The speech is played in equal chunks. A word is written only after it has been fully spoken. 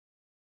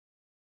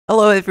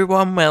Hello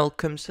everyone,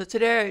 welcome. So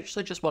today I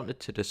actually just wanted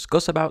to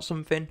discuss about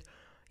something,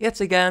 yet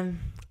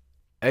again.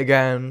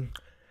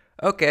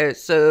 Okay,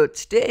 so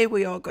today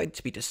we are going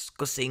to be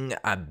discussing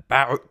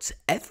about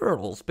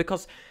Ethereals,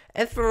 because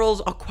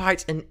Ethereals are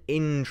quite an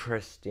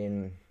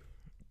interesting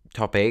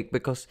topic,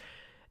 because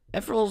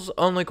Ethereals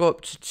only go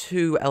up to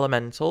 2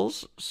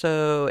 elementals,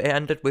 so it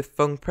ended with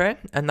Fungpre,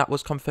 and that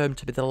was confirmed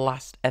to be the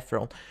last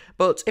Ethereal.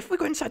 But if we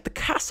go inside the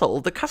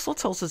castle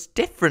tells us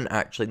different,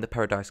 actually, in the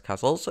Paradise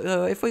Castle.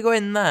 So if we go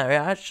in there, it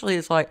actually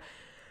is like,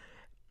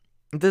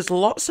 there's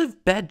lots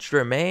of beds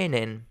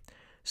remaining.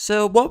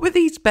 So what were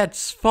these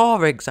beds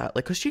for,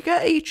 exactly? Because you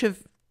get each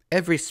of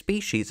every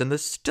species, and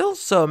there's still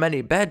so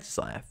many beds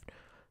left.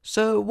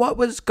 So what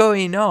was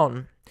going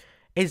on?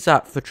 Is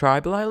that for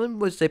Tribal Island?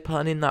 Was they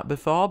planning that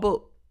before?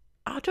 But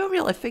I don't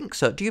really think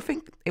so. Do you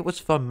think it was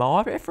for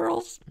more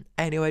referrals?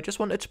 Anyway, just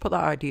wanted to put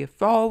that idea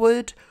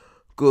forward.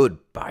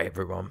 Goodbye,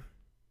 everyone.